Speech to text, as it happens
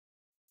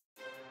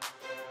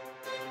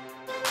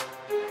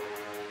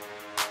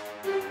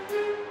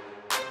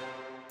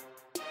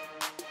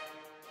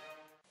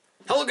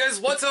guys,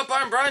 what's up?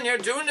 I'm Brian here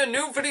doing a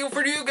new video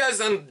for you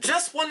guys, and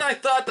just when I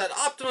thought that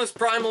Optimus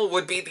Primal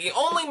would be the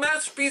only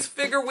Masterpiece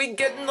figure we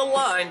get in the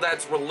line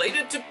that's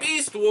related to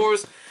Beast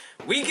Wars,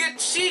 we get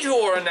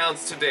Cheetor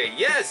announced today.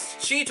 Yes,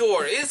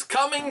 Cheetor is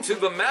coming to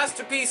the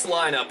Masterpiece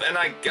lineup, and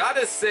I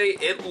gotta say,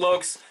 it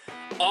looks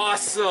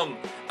awesome.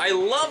 I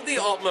love the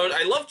alt mode,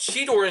 I love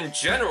Cheetor in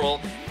general,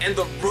 and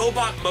the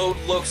robot mode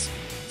looks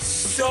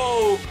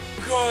so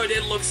good.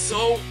 It looks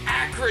so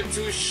accurate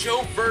to a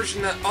show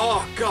version that,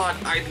 oh god,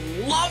 I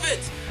love it!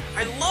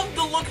 I love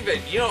the look of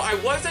it. You know, I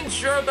wasn't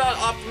sure about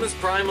Optimus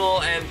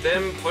Primal and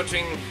them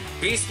putting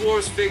Beast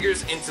Wars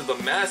figures into the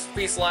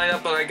Masterpiece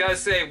lineup, but I gotta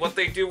say, what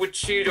they do with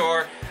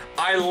Cheetor,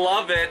 I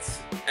love it.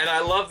 And I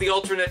love the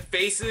alternate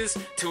faces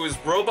to his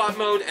robot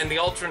mode and the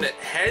alternate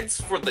heads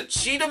for the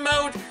cheetah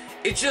mode.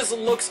 It just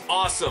looks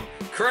awesome.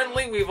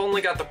 Currently, we've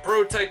only got the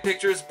prototype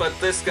pictures, but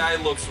this guy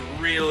looks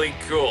really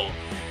cool.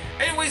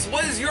 Anyways,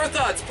 what is your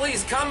thoughts?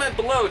 Please comment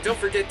below. Don't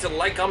forget to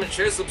like, comment,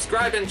 share,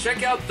 subscribe, and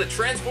check out the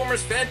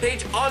Transformers fan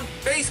page on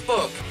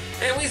Facebook.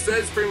 Anyways,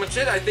 that's pretty much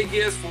it. I thank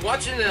you guys for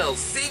watching, and I'll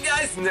see you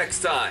guys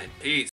next time. Peace.